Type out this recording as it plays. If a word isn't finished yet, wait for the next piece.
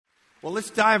Well,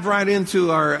 let's dive right into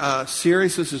our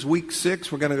series. This is week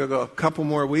 6. We're going to go a couple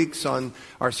more weeks on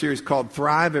our series called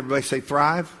Thrive. Everybody say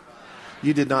Thrive.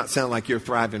 You did not sound like you're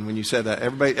thriving when you said that.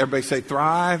 Everybody say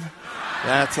Thrive.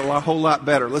 That's a whole lot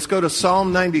better. Let's go to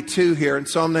Psalm 92 here. In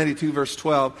Psalm 92, verse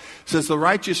 12, it says, "The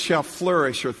righteous shall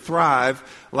flourish or thrive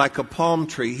like a palm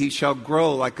tree. He shall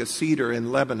grow like a cedar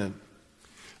in Lebanon.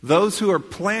 Those who are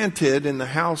planted in the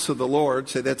house of the Lord,"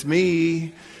 say, "That's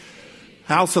me.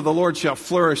 House of the Lord shall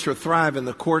flourish or thrive in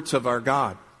the courts of our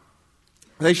God.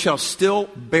 They shall still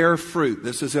bear fruit."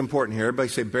 This is important here. Everybody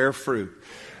say bear fruit.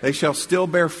 "They shall still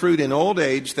bear fruit in old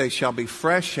age. They shall be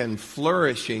fresh and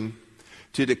flourishing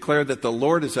to declare that the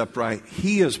Lord is upright.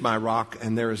 He is my rock,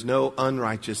 and there is no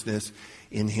unrighteousness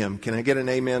in him." Can I get an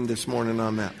amen this morning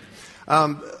on that?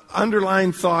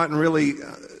 Underlying thought and really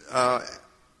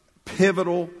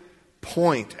pivotal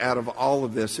point out of all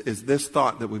of this is this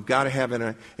thought that we've got to have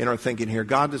in our thinking here.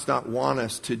 God does not want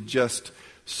us to just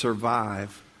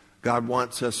survive. God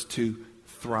wants us to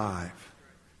thrive.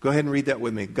 Go ahead and read that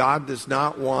with me. God does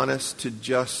not want us to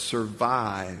just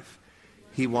survive.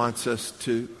 He wants us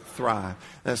to thrive.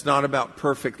 And it's not about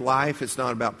perfect life. It's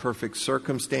not about perfect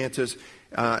circumstances.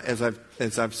 As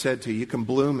I've said to you, you can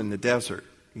bloom in the desert.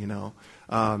 You know,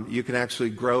 you can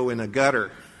actually grow in a gutter.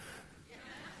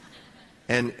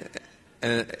 And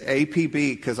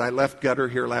APB, because I left Gutter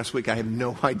here last week, I have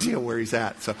no idea where he's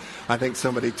at. So I think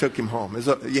somebody took him home.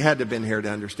 You had to have been here to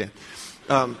understand.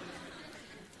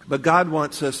 But God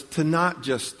wants us to not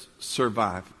just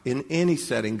survive. In any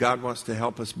setting, God wants to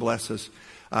help us, bless us,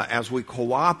 as we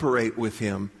cooperate with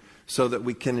Him so that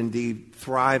we can indeed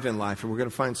thrive in life. And we're going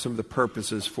to find some of the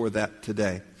purposes for that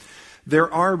today.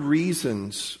 There are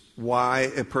reasons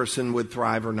why a person would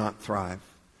thrive or not thrive.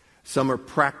 Some are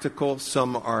practical,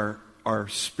 some are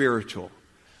spiritual.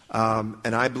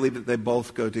 And I believe that they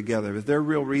both go together. But they're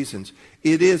real reasons.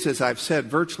 It is, as I've said,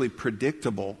 virtually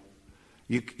predictable.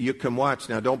 You can watch.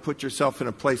 Now, don't put yourself in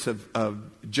a place of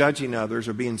judging others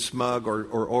or being smug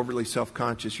or overly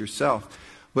self-conscious yourself.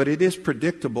 But it is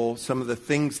predictable, some of the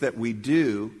things that we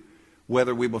do,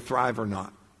 whether we will thrive or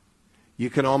not. You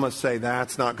can almost say,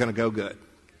 that's not going to go good.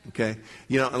 Okay?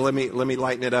 You know, let me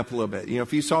lighten it up a little bit. You know,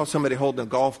 if you saw somebody holding a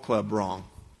golf club wrong,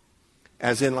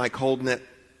 as in like holding it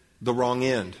the wrong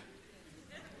end,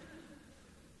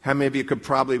 how many of you could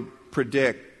probably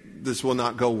predict this will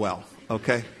not go well,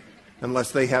 okay?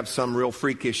 Unless they have some real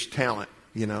freakish talent,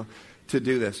 you know, to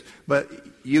do this. But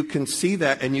you can see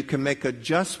that and you can make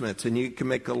adjustments and you can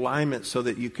make alignments so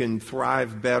that you can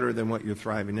thrive better than what you're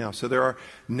thriving now. So there are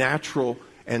natural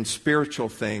and spiritual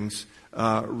things,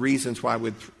 reasons why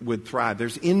would thrive.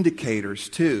 There's indicators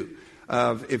too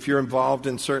of if you're involved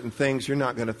in certain things, you're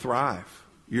not going to thrive.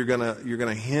 You're going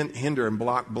to hinder and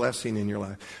block blessing in your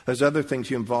life. There's other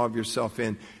things you involve yourself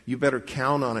in. You better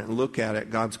count on it and look at it.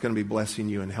 God's going to be blessing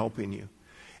you and helping you.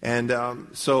 And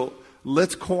so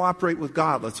let's cooperate with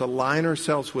God. Let's align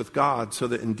ourselves with God so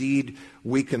that indeed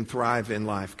we can thrive in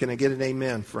life. Can I get an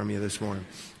amen from you this morning?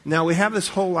 Now we have this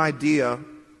whole idea,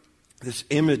 this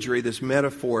imagery, this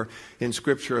metaphor in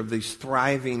Scripture of these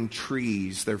thriving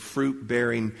trees. They're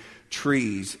fruit-bearing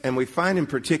trees. And we find in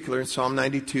particular in Psalm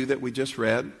 92 that we just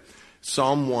read,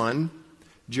 Psalm 1,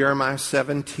 Jeremiah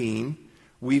 17,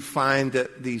 we find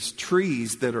that these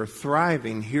trees that are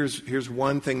thriving, here's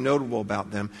one thing notable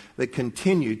about them. They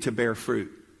continue to bear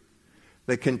fruit.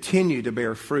 They continue to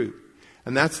bear fruit.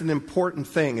 And that's an important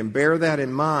thing. And bear that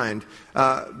in mind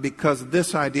because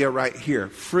this idea right here,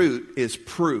 fruit is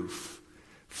proof.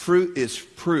 Fruit is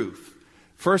proof.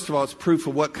 First of all, it's proof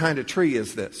of what kind of tree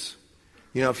is this.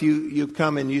 You know, if you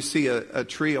come and you see a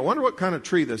tree, I wonder what kind of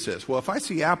tree this is. Well, if I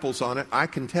see apples on it, I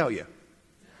can tell you.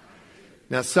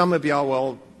 Now, some of y'all,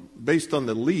 well, based on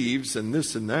the leaves and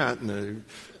this and that and the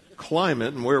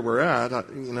climate and where we're at, I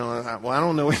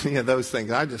don't know any of those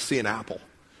things. I just see an apple,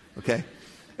 okay?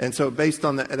 And so based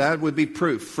on that would be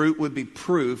proof. Fruit would be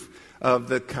proof of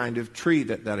the kind of tree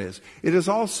that is. It is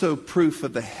also proof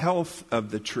of the health of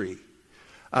the tree.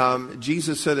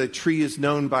 Jesus said a tree is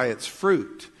known by its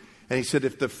fruit. And he said,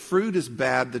 if the fruit is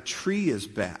bad, the tree is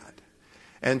bad.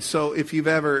 And so if you've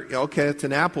ever, okay, it's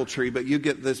an apple tree, but you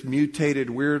get this mutated,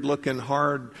 weird-looking,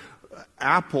 hard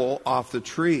apple off the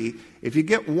tree. If you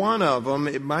get one of them,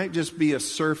 it might just be a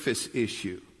surface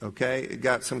issue, okay? It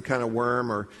got some kind of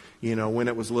worm or, you know, when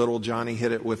it was little, Johnny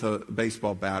hit it with a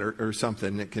baseball bat or something,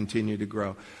 and it continued to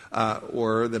grow.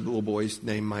 Or the little boy's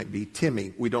name might be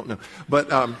Timmy. We don't know.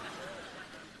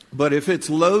 But if it's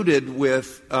loaded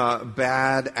with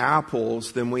bad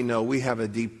apples, then we know we have a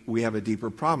deeper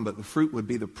problem. But the fruit would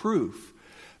be the proof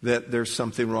that there's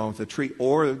something wrong with the tree,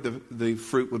 or the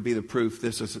fruit would be the proof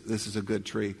this is a good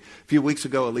tree. A few weeks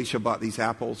ago, Alicia bought these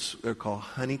apples. They're called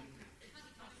Honey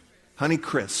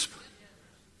Crisp.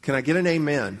 Can I get an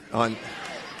amen on?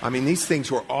 I mean, these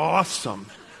things were awesome,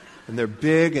 and they're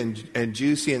big and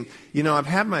juicy. And you know, I've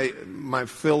had my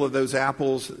fill of those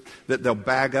apples that they'll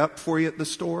bag up for you at the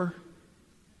store.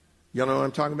 Y'all know what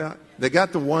I'm talking about? They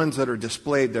got the ones that are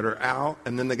displayed that are out,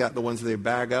 and then they got the ones that they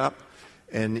bag up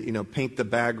and, you know, paint the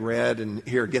bag red and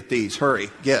here, get these, hurry,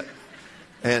 get.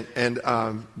 But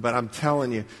I'm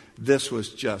telling you, this was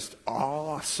just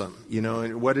awesome, you know.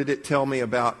 And what did it tell me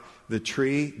about the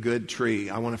tree? Good tree.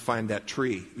 I want to find that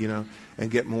tree, you know, and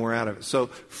get more out of it. So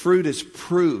fruit is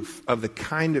proof of the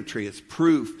kind of tree. It's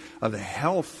proof of the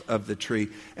health of the tree.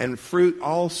 And fruit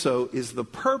also is the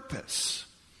purpose.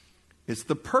 It's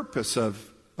the purpose of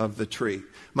the tree.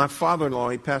 My father-in-law,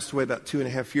 he passed away about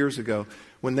 2.5 years ago.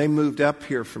 When they moved up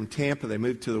here from Tampa, they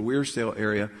moved to the Weirsdale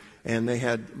area, and they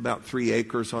had about 3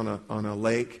 acres on a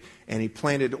lake, and he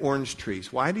planted orange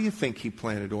trees. Why do you think he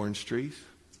planted orange trees?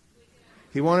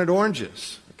 He wanted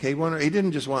oranges. Okay, he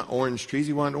didn't just want orange trees,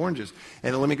 he wanted oranges.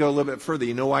 And let me go a little bit further.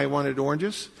 You know why he wanted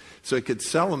oranges? So he could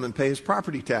sell them and pay his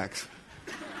property tax.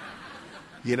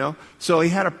 You know? So he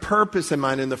had a purpose in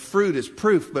mind, and the fruit is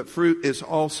proof, but fruit is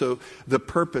also the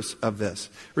purpose of this.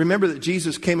 Remember that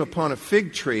Jesus came upon a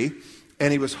fig tree,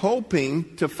 and he was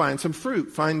hoping to find some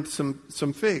fruit, find some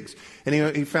figs.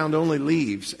 And he found only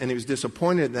leaves, and he was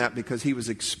disappointed in that because he was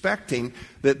expecting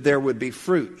that there would be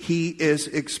fruit. He is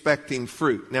expecting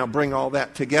fruit. Now bring all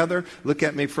that together. Look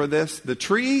at me for this. The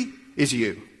tree is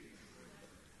you.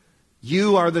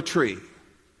 You are the tree,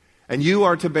 and you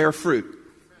are to bear fruit.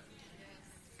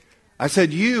 I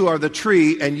said you are the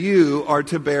tree, and you are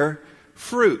to bear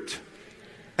fruit.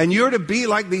 And you're to be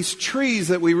like these trees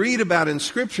that we read about in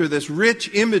Scripture, this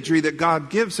rich imagery that God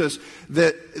gives us,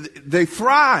 that they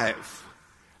thrive.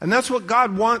 And that's what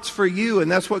God wants for you,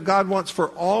 and that's what God wants for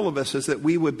all of us, is that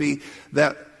we would be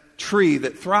that tree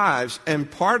that thrives. And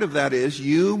part of that is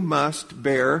you must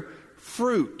bear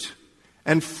fruit.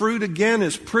 And fruit, again,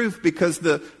 is proof, because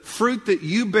the fruit that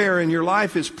you bear in your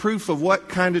life is proof of what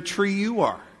kind of tree you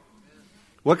are.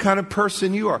 What kind of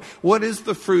person you are. What is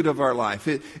the fruit of our life?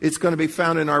 It's going to be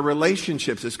found in our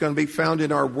relationships. It's going to be found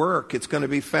in our work. It's going to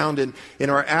be found in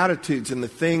our attitudes and the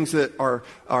things that are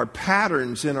our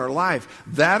patterns in our life.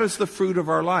 That is the fruit of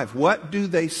our life. What do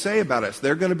they say about us?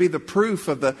 They're going to be the proof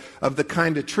of the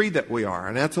kind of tree that we are.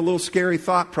 And that's a little scary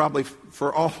thought probably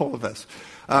for all of us.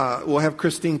 We'll have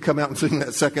Christine come out and sing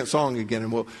that second song again,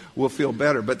 and we'll feel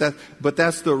better. But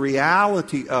that's the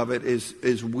reality of it,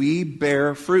 is we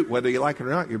bear fruit. Whether you like it or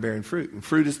not, you're bearing fruit. And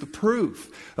fruit is the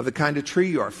proof of the kind of tree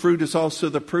you are. Fruit is also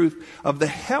the proof of the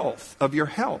health, of your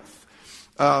health.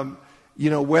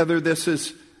 Whether this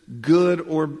is good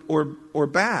or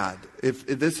bad. If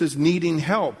this is needing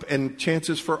help, and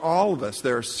chances for all of us,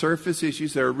 there are surface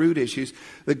issues, there are root issues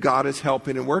that God is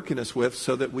helping and working us with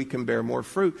so that we can bear more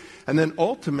fruit. And then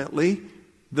ultimately,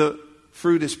 the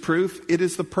fruit is proof. It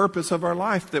is the purpose of our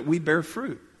life that we bear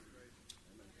fruit.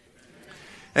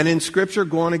 And in Scripture,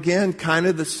 going again, kind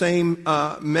of the same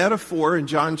metaphor in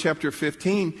John chapter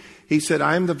 15, he said,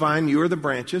 I am the vine, you are the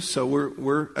branches, so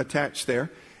we're attached there.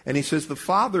 And he says the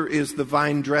Father is the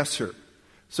vine dresser.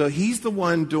 So he's the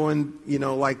one doing,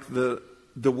 like the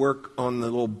work on the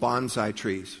little bonsai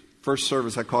trees. First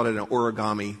service, I called it an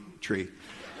origami tree.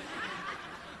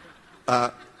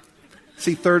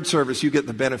 Third service, you get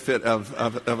the benefit of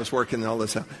us working all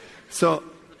this out. So,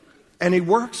 and he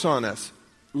works on us.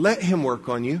 Let him work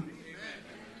on you.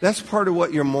 That's part of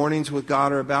what your mornings with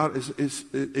God are about,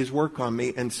 is work on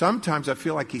me. And sometimes I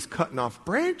feel like he's cutting off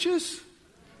branches.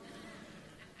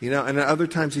 And at other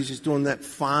times he's just doing that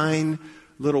fine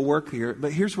little work here.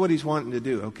 But here's what he's wanting to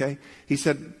do, okay? He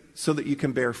said, so that you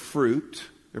can bear fruit.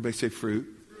 Everybody say fruit.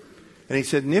 And he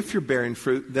said, and if you're bearing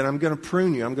fruit, then I'm going to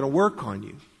prune you. I'm going to work on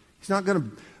you. He's not going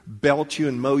to belt you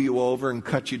and mow you over and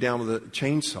cut you down with a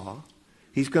chainsaw.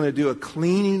 He's going to do a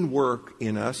cleaning work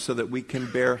in us so that we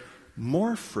can bear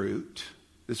more fruit.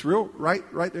 It's real, right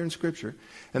there in Scripture.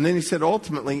 And then he said,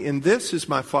 ultimately, in this is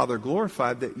my Father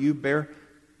glorified, that you bear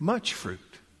much fruit.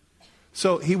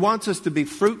 So he wants us to be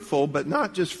fruitful, but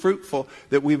not just fruitful,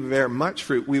 that we would bear much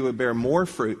fruit, we would bear more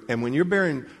fruit. And when you're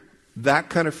bearing that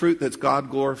kind of fruit that's God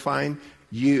glorifying,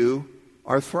 you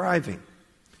are thriving.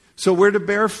 So we're to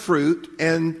bear fruit,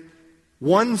 and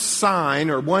one sign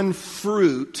or one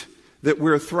fruit that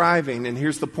we're thriving, and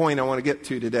here's the point I want to get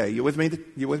to today. You with me?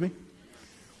 You with me?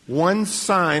 One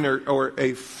sign or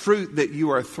a fruit that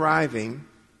you are thriving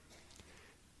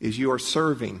is you are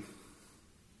serving.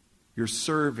 You're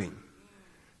serving.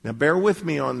 Now, bear with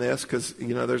me on this because,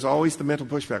 there's always the mental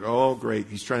pushback. Oh, great,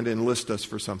 he's trying to enlist us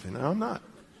for something. No, I'm not.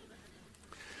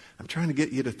 I'm trying to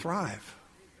get you to thrive.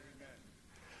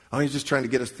 Oh, he's just trying to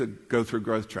get us to go through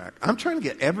growth track. I'm trying to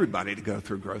get everybody to go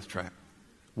through growth track.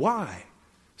 Why?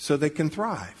 So they can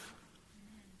thrive.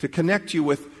 To connect you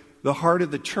with the heart of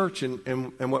the church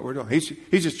and what we're doing.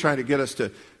 He's just trying to get us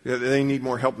to, they need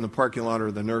more help in the parking lot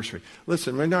or the nursery.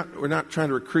 Listen, we're not trying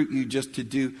to recruit you just to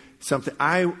do something.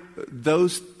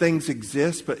 Those things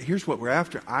exist, but here's what we're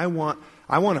after. I want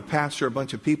to pastor a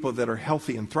bunch of people that are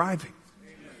healthy and thriving.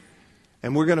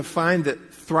 And we're going to find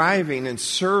that thriving and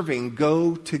serving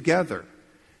go together.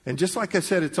 And just like I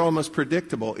said, it's almost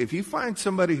predictable. If you find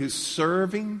somebody who's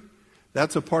serving,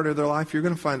 that's a part of their life, you're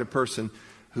going to find a person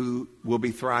who will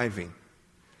be thriving.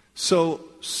 So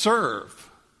serve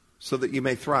so that you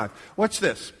may thrive. Watch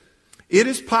this. It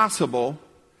is possible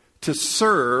to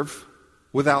serve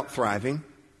without thriving,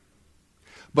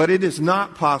 but it is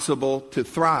not possible to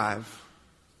thrive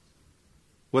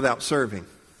without serving.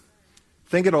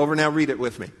 Think it over. Now read it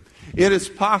with me. It is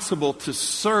possible to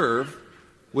serve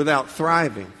without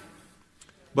thriving,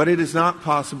 but it is not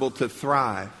possible to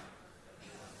thrive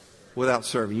without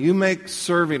serving. You make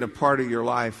serving a part of your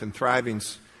life, and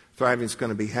thriving's going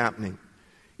to be happening.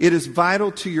 It is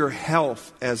vital to your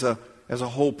health as a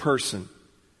whole person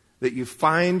that you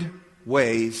find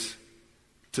ways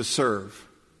to serve.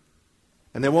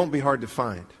 And they won't be hard to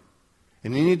find.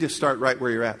 And you need to start right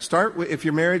where you're at. If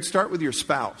you're married, start with your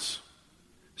spouse.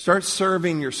 Start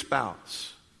serving your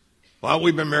spouse. Well,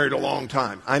 we've been married a long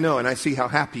time. I know, and I see how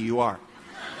happy you are.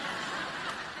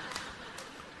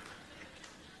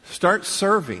 Start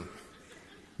serving.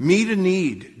 Meet a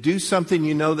need. Do something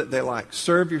you know that they like.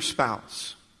 Serve your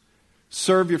spouse.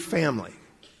 Serve your family.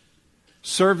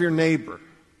 Serve your neighbor.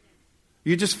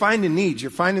 You're just finding needs.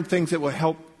 You're finding things that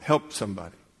will help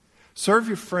somebody. Serve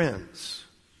your friends.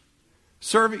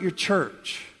 Serve at your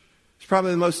church. It's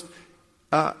probably the most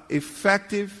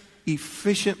effective,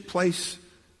 efficient place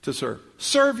to serve.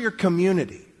 Serve your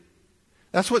community.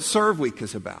 That's what Serve Week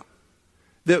is about.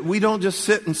 That we don't just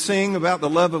sit and sing about the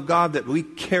love of God, that we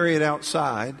carry it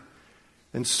outside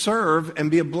and serve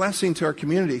and be a blessing to our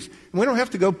communities. And we don't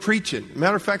have to go preaching.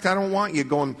 Matter of fact, I don't want you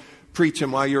going preaching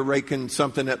while you're raking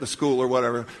something at the school or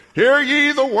whatever. Hear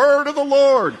ye the word of the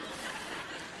Lord.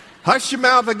 Hush your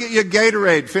mouth, I'll get you a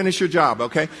Gatorade. Finish your job,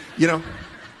 okay?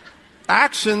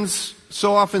 Actions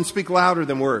so often speak louder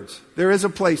than words. There is a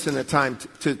place and a time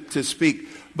to speak.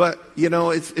 But,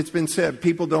 it's been said,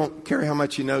 people don't care how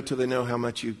much you know till they know how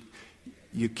much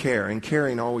you care. And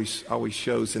caring always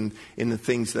shows in the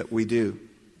things that we do.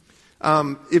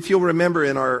 If you'll remember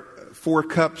in our 4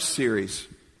 Cups series,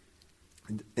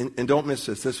 and don't miss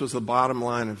this was the bottom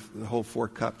line of the whole 4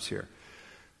 Cups here.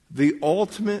 The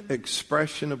ultimate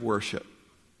expression of worship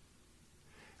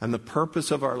and the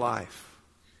purpose of our life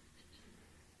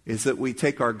is that we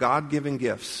take our God-given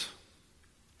gifts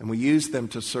and we use them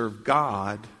to serve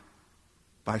God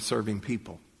by serving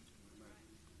people.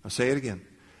 I'll say it again.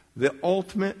 The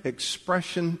ultimate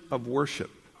expression of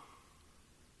worship,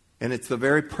 and it's the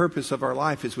very purpose of our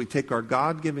life, is we take our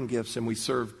God-given gifts and we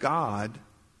serve God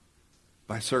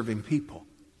by serving people.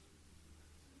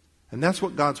 And that's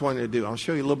what God's wanting to do. I'll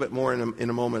show you a little bit more in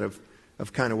a moment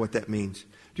of kind of what that means.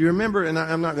 Do you remember, and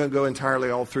I'm not going to go entirely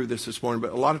all through this morning,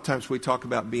 but a lot of times we talk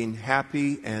about being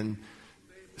happy and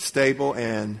stable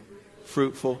and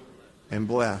fruitful and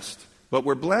blessed. But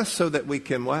we're blessed so that we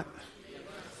can what?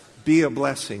 Be a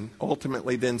blessing,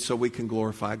 ultimately then so we can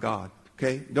glorify God.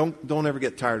 Okay? Don't ever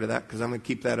get tired of that, because I'm going to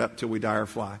keep that up till we die or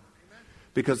fly.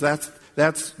 Because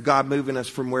that's God moving us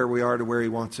from where we are to where He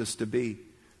wants us to be.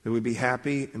 That we be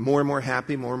happy, more and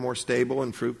more stable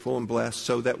and fruitful and blessed,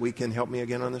 so that we can, help me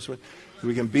again on this one, so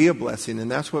we can be a blessing,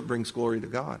 and that's what brings glory to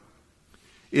God.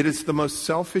 It is the most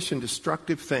selfish and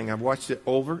destructive thing. I've watched it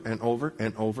over and over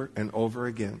and over and over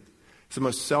again. It's the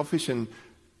most selfish and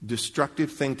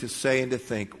destructive thing to say and to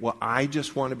think, well, I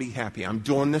just want to be happy. I'm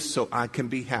doing this so I can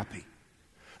be happy.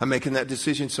 I'm making that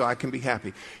decision so I can be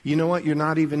happy. You know what? You're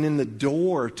not even in the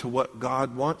door to what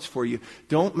God wants for you.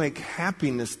 Don't make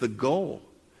happiness the goal.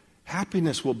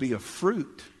 Happiness will be a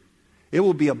fruit. It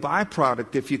will be a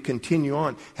byproduct if you continue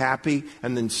on happy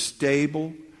and then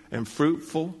stable and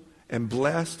fruitful and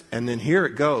blessed. And then here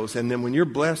it goes. And then when you're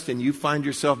blessed and you find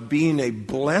yourself being a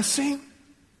blessing,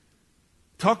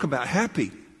 talk about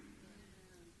happy.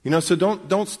 So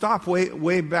don't stop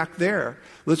way back there.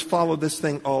 Let's follow this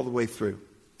thing all the way through.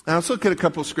 Now let's look at a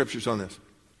couple of scriptures on this.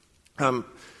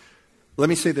 Let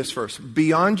me say this first.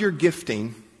 Beyond your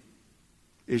gifting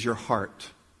is your heart.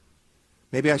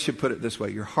 Maybe I should put it this way.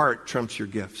 Your heart trumps your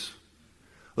gifts.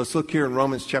 Let's look here in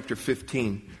Romans chapter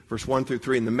 15, verse 1 through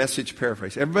 3 in the Message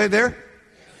paraphrase. Everybody there?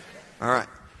 All right.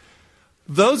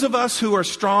 Those of us who are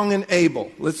strong and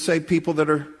able, let's say people that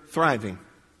are thriving,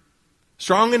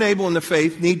 strong and able in the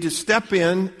faith, need to step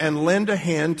in and lend a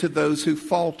hand to those who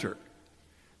falter.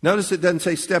 Notice it doesn't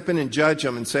say step in and judge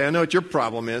them and say, I know what your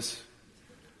problem is.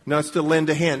 No, it's to lend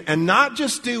a hand. And not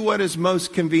just do what is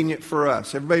most convenient for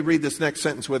us. Everybody read this next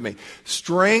sentence with me.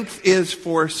 Strength is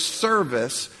for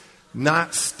service,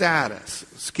 not status.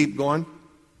 Let's keep going.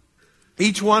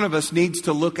 Each one of us needs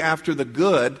to look after the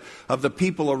good of the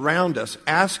people around us,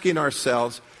 asking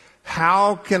ourselves,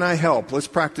 how can I help? Let's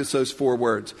practice those 4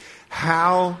 words.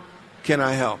 How can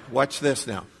I help? Watch this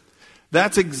now.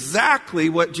 That's exactly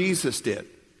what Jesus did.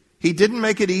 He didn't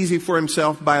make it easy for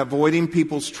himself by avoiding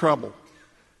people's trouble,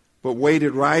 but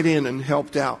waded right in and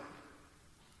helped out.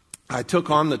 I took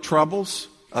on the troubles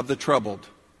of the troubled,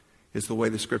 is the way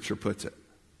the scripture puts it.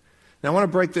 Now I want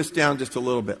to break this down just a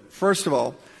little bit. First of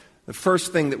all, the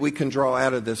first thing that we can draw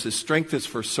out of this is strength is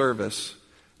for service,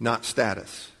 not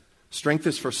status. Strength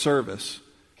is for service,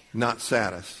 not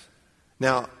status.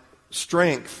 Now,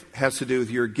 strength has to do with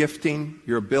your gifting,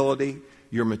 your ability,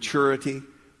 your maturity,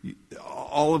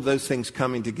 all of those things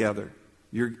coming together.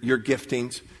 Your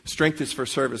giftings. Strength is for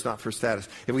service, not for status.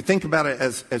 If we think about it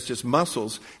as just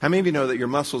muscles, how many of you know that your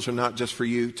muscles are not just for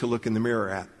you to look in the mirror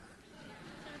at?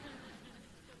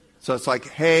 So it's like,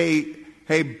 hey,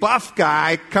 buff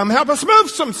guy, come help us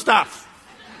move some stuff.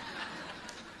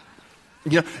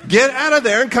 Get out of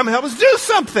there and come help us do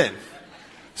something.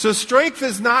 So strength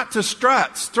is not to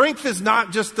strut. Strength is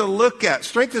not just to look at.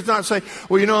 Strength is not to say,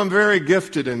 well, I'm very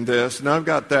gifted in this, and I've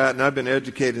got that, and I've been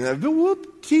educated in that. But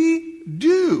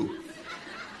whoop-de-doo.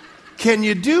 Can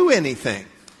you do anything?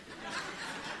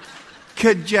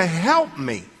 Could you help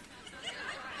me?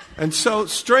 And so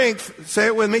strength, say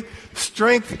it with me,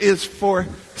 strength is for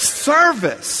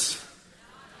service,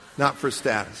 not for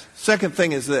status. Second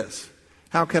thing is this.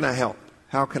 How can I help?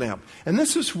 How can I help? And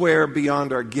this is where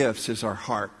beyond our gifts is our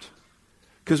heart.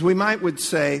 Because we would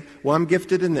say, well, I'm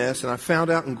gifted in this, and I found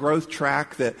out in Growth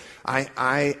Track that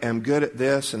I am good at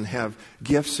this and have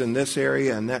gifts in this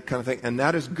area and that kind of thing. And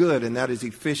that is good, and that is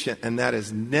efficient, and that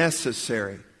is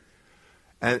necessary.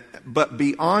 But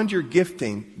beyond your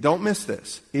gifting, don't miss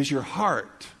this, is your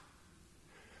heart.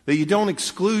 That you don't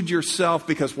exclude yourself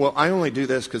because, well, I only do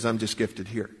this because I'm just gifted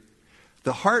here.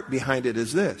 The heart behind it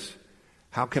is this.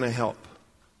 How can I help?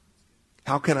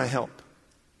 How can I help?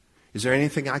 Is there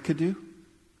anything I could do?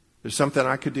 There's something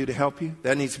I could do to help you?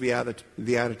 That needs to be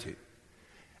the attitude.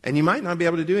 And you might not be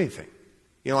able to do anything.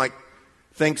 Like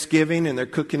Thanksgiving and they're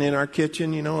cooking in our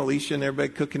kitchen, Alicia and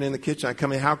everybody cooking in the kitchen. I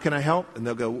come in, how can I help? And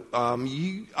they'll go,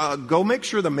 go make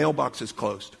sure the mailbox is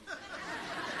closed.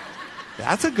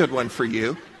 That's a good one for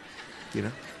you,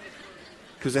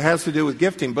 because it has to do with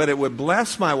gifting. But it would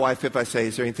bless my wife if I say,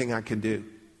 is there anything I can do?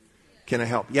 Can I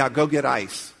help? Yeah, go get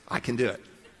ice. I can do it.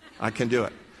 I can do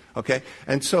it. Okay?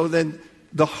 And so then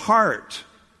the heart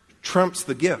trumps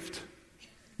the gift.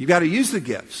 You've got to use the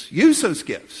gifts. Use those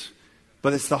gifts.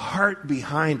 But it's the heart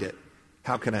behind it.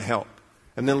 How can I help?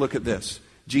 And then look at this.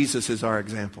 Jesus is our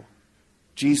example.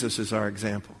 Jesus is our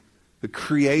example. The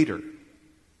Creator.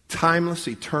 Timeless,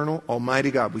 eternal,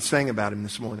 almighty God. We sang about Him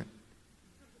this morning.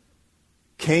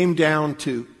 Came down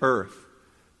to earth.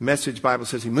 Message Bible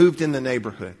says He moved in the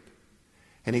neighborhood.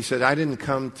 And He said, I didn't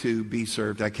come to be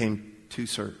served. I came to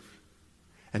serve.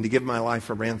 And to give my life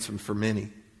a ransom for many.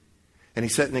 And He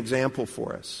set an example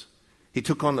for us. He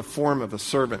took on the form of a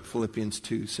servant, Philippians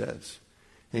 2 says.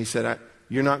 And He said,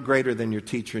 you're not greater than your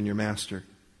teacher and your master.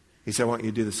 He said, I want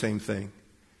you to do the same thing.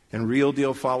 And real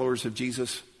deal followers of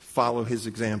Jesus follow His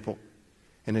example.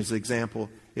 And His example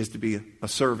is to be a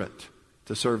servant,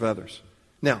 to serve others.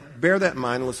 Now, bear that in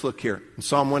mind. Let's look here. In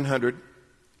Psalm 100,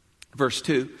 verse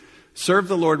 2, serve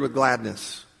the Lord with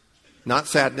gladness, not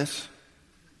sadness,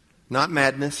 not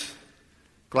madness,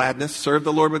 gladness. Serve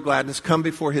the Lord with gladness. Come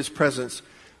before His presence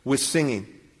with singing.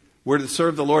 We're to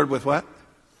serve the Lord with what?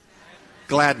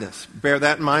 Gladness. Bear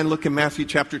that in mind. Look in Matthew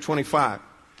chapter 25.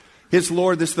 His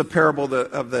Lord, this is the parable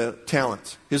of the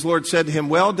talents. His Lord said to him,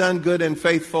 well done, good and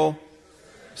faithful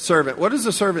servant. What does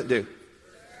the servant do?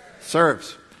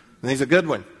 Serves. And he's a good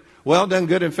one. Well done,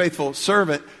 good and faithful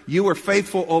servant. You were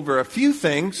faithful over a few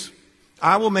things.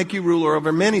 I will make you ruler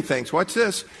over many things. Watch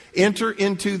this. Enter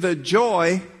into the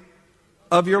joy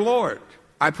of your Lord.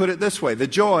 I put it this way. The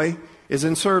joy is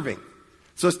in serving.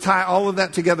 So let's tie all of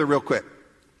that together real quick.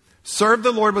 Serve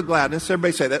the Lord with gladness.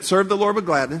 Everybody say that. Serve the Lord with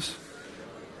gladness.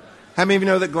 How many of you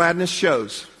know that gladness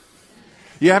shows?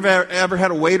 You ever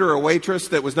had a waiter or a waitress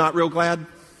that was not real glad?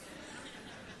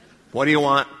 What do you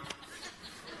want?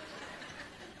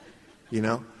 you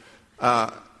know.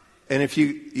 And if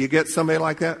you get somebody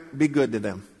like that, be good to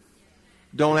them.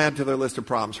 Don't add to their list of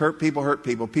problems. Hurt people hurt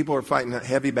people. People are fighting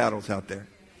heavy battles out there.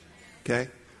 Okay?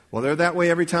 Well, they're that way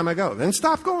every time I go. Then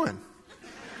stop going.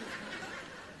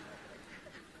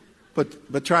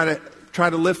 But try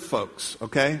to lift folks,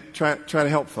 okay? Try to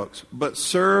help folks. But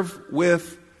serve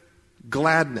with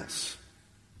gladness.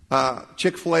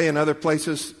 Chick-fil-A and other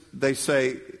places, they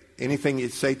say, anything you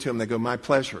say to them, they go, my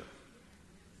pleasure.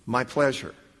 My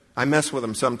pleasure. I mess with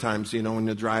them sometimes, you know, in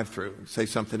the drive-thru. Say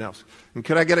something else. And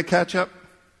could I get a ketchup?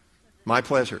 My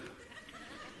pleasure.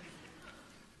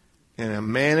 And a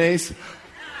mayonnaise?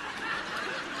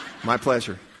 My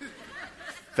pleasure.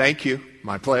 Thank you.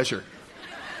 My pleasure.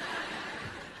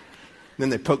 Then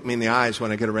they poke me in the eyes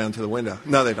when I get around to the window.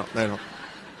 No, they don't. They don't.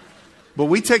 But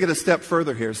we take it a step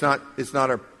further here. It's not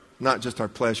just our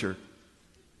pleasure.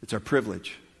 It's our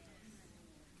privilege.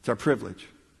 It's our privilege.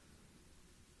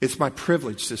 It's my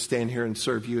privilege to stand here and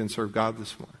serve you and serve God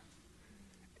this morning.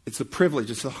 It's a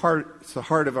privilege. It's the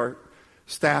heart of our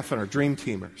staff and our dream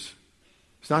teamers.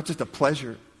 It's not just a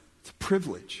pleasure. It's a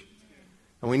privilege.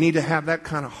 And we need to have that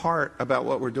kind of heart about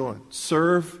what we're doing.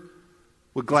 Serve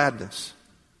with gladness.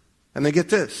 And then get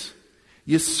this.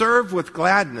 You serve with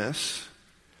gladness,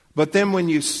 but then when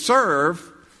you serve,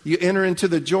 you enter into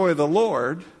the joy of the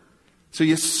Lord. So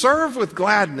you serve with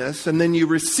gladness, and then you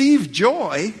receive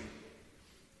joy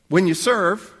when you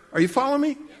serve. Are you following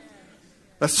me?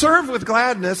 I serve with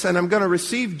gladness, and I'm going to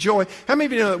receive joy. How many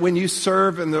of you know that when you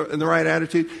serve in the right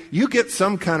attitude, you get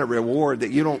some kind of reward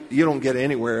that you don't get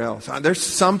anywhere else? There's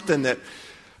something that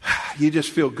you just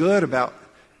feel good about.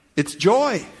 It's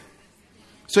joy.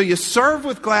 So you serve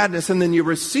with gladness, and then you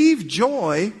receive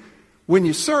joy when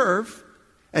you serve.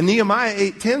 And Nehemiah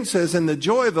 8:10 says, "And the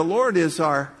joy of the Lord is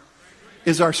our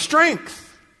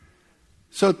strength."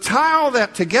 So tie all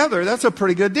that together. That's a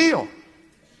pretty good deal.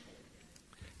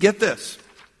 Get this.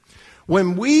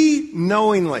 When we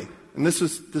knowingly, and this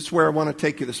is where I want to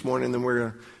take you this morning, and then we're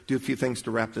going to do a few things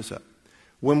to wrap this up.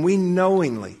 When we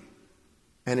knowingly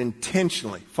and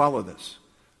intentionally, follow this,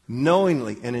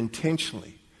 knowingly and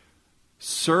intentionally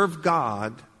serve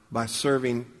God by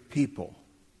serving people,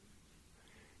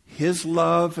 His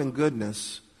love and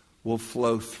goodness will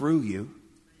flow through you,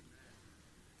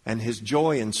 and His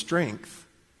joy and strength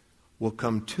will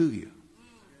come to you.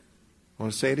 I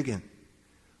want to say it again.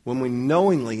 When we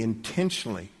knowingly,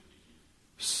 intentionally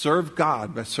serve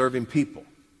God by serving people.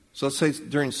 So let's say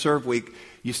during serve week,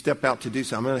 you step out to do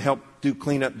something. I'm going to help do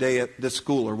cleanup day at this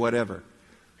school or whatever.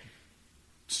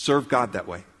 Serve God that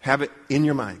way. Have it in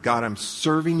your mind. God, I'm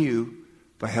serving you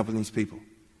by helping these people.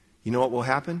 You know what will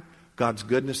happen? God's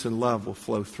goodness and love will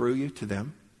flow through you to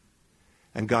them.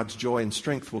 And God's joy and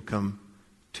strength will come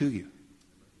to you.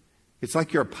 It's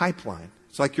like you're a pipeline.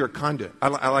 It's like you're a conduit.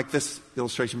 I like this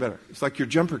illustration better. It's like your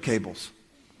jumper cables.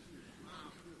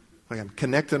 Like I'm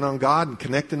connecting on God and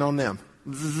connecting on them.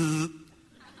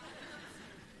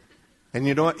 And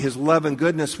you know what? His love and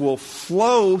goodness will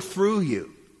flow through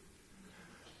you.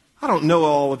 I don't know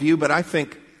all of you, but I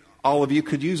think all of you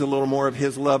could use a little more of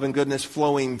His love and goodness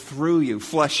flowing through you,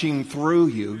 flushing through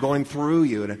you, going through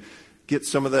you to get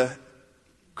some of the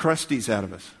crusties out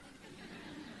of us.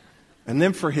 And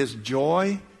then for His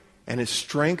joy and His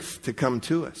strength to come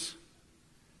to us.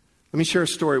 Let me share a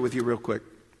story with you real quick.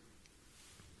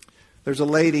 There's a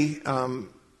lady,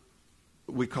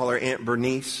 we call her Aunt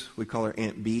Bernice, we call her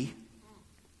Aunt B.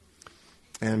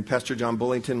 And Pastor John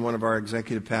Bullington, one of our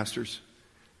executive pastors,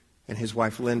 and his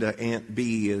wife Linda, Aunt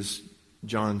B is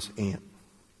John's aunt.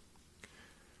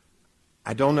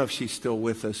 I don't know if she's still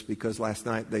with us because last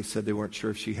night they said they weren't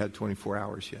sure if she had 24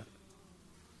 hours yet.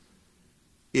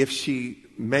 If she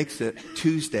makes it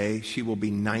Tuesday, she will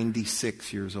be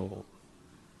 96 years old.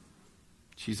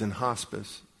 She's in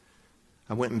hospice.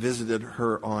 I went and visited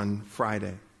her on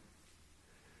Friday.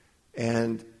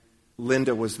 And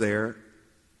Linda was there.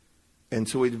 And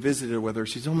so we visited with her.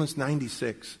 She's almost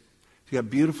 96. She's got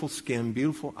beautiful skin,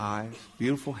 beautiful eyes,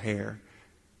 beautiful hair.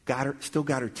 Still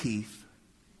got her teeth.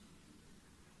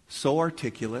 So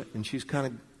articulate. And she's kind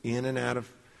of in and out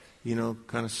of,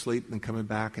 kind of sleep and coming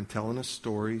back and telling us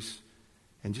stories.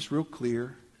 And just real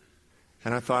clear.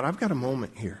 And I thought, I've got a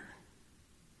moment here.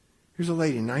 Here's a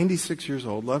lady, 96 years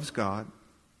old, loves God.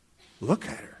 Look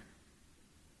at her.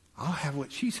 I'll have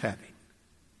what she's having.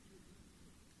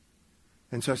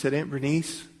 And so I said, Aunt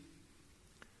Bernice,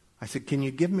 I said, can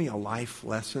you give me a life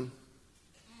lesson?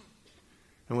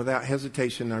 And without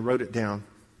hesitation, I wrote it down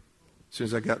as soon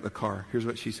as I got in the car. Here's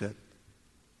what she said.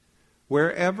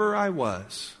 Wherever I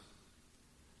was,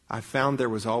 I found there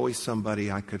was always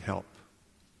somebody I could help.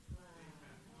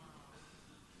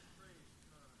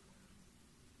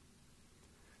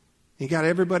 You got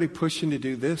everybody pushing to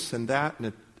do this and that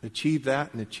and achieve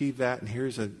that and achieve that. And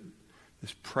here's this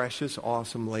precious,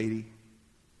 awesome lady.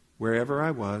 Wherever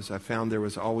I was, I found there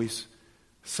was always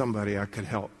somebody I could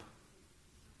help.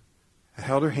 I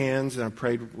held her hands and I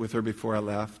prayed with her before I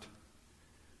left.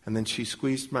 And then she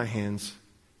squeezed my hands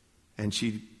and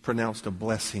she pronounced a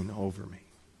blessing over me.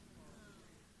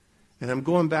 And I'm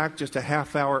going back just a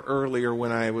half hour earlier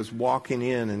when I was walking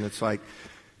in, and it's like,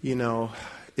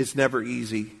 it's never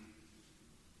easy.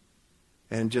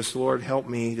 And just, Lord, help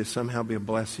me to somehow be a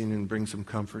blessing and bring some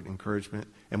comfort and encouragement.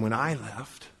 And when I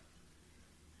left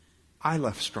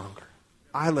stronger.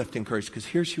 I left encouraged because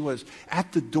here she was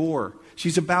at the door.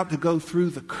 She's about to go through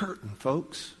the curtain,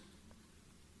 folks.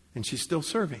 And she's still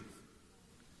serving.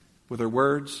 With her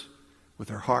words, with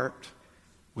her heart,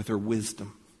 with her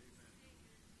wisdom.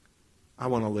 I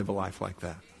want to live a life like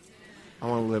that. I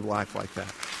want to live a life like that.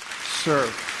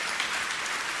 Serve.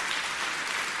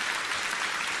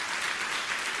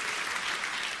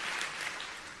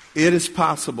 It is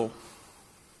possible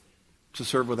to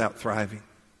serve without thriving.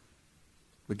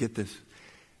 But get this,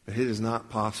 but it is not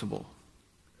possible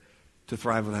to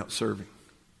thrive without serving.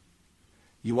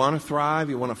 You want to thrive,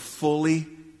 you want to fully,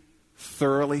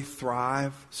 thoroughly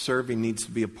thrive, serving needs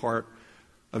to be a part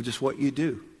of just what you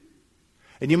do.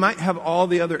 And you might have all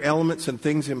the other elements and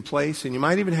things in place, and you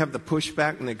might even have the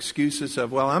pushback and the excuses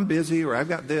of, well, I'm busy, or I've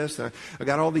got this, and I've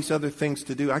got all these other things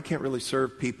to do. I can't really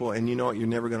serve people, and you know what? You're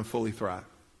never going to fully thrive.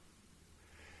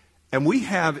 And we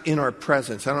have in our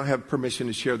presence, I don't have permission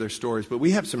to share their stories, but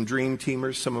we have some dream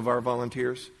teamers, some of our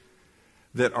volunteers,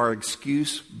 that are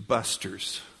excuse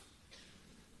busters.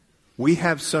 We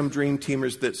have some dream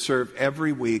teamers that serve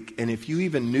every week, and if you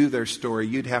even knew their story,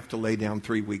 you'd have to lay down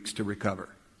 3 weeks to recover.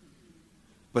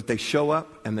 But they show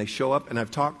up, and I've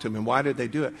talked to them. And why did they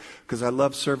do it? Because I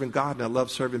love serving God, and I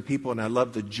love serving people, and I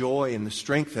love the joy and the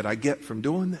strength that I get from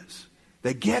doing this.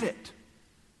 They get it.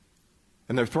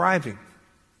 And they're thriving.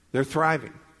 They're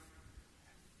thriving.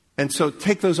 And so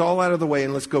take those all out of the way,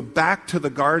 and let's go back to the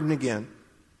garden again.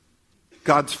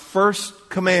 God's first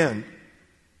command,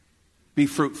 be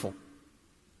fruitful.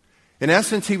 In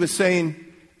essence, he was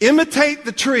saying, imitate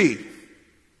the tree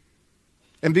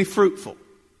and be fruitful.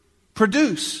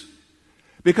 Produce.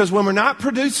 Because when we're not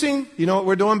producing, you know what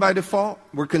we're doing by default?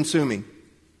 We're consuming.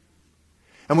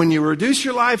 And when you reduce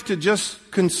your life to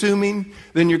just consuming,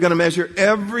 then you're going to measure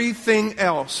everything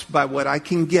else by what I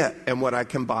can get and what I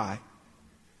can buy.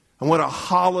 And what a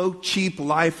hollow, cheap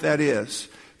life that is,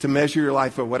 to measure your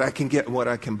life by what I can get and what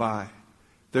I can buy.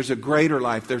 There's a greater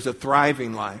life. There's a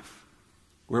thriving life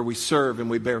where we serve and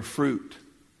we bear fruit.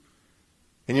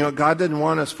 And you know, God didn't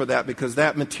want us for that, because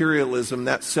that materialism,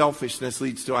 that selfishness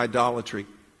leads to idolatry.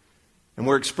 And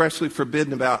we're expressly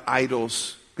forbidden about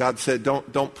idols. God said,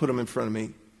 don't put them in front of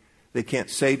me. They can't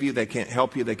save you. They can't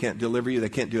help you. They can't deliver you. They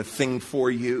can't do a thing for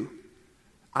you.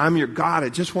 I'm your God. I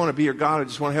just want to be your God. I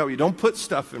just want to help you. Don't put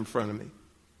stuff in front of me.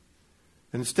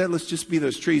 And instead, let's just be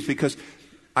those trees, because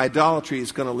idolatry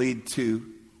is going to lead to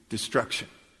destruction.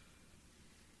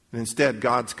 And instead,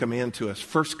 God's command to us,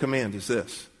 first command is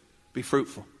this: be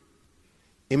fruitful.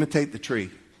 Imitate the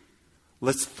tree.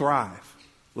 Let's thrive.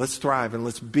 Let's thrive and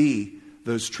let's be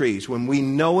those trees. When we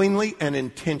knowingly and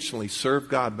intentionally serve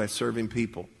God by serving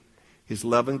people, His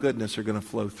love and goodness are going to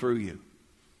flow through you.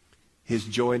 His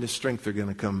joy and His strength are going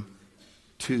to come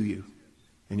to you,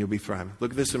 and you'll be thriving.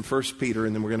 Look at this in 1 Peter,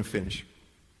 and then we're going to finish.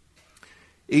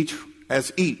 Each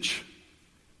has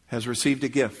received a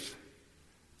gift,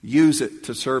 use it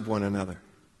to serve one another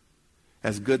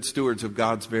as good stewards of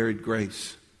God's varied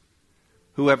grace.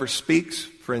 Whoever speaks,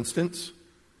 for instance,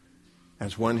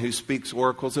 as one who speaks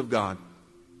oracles of God.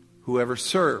 Whoever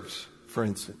serves, for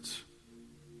instance,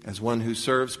 as one who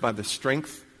serves by the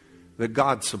strength that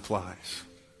God supplies,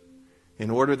 in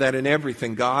order that in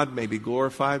everything God may be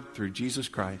glorified through Jesus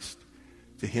Christ.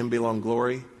 To Him belong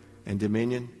glory and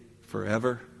dominion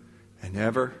forever and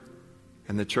ever.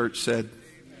 And the church said,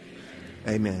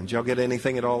 Amen. Did y'all get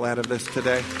anything at all out of this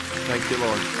today? Thank you,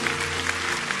 Lord.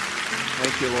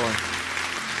 Thank you, Lord.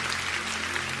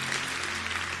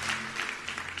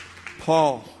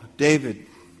 Paul, David,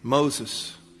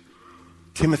 Moses,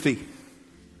 Timothy,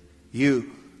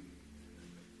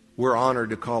 we're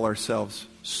honored to call ourselves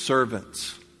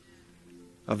servants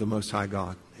of the Most High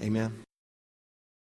God. Amen.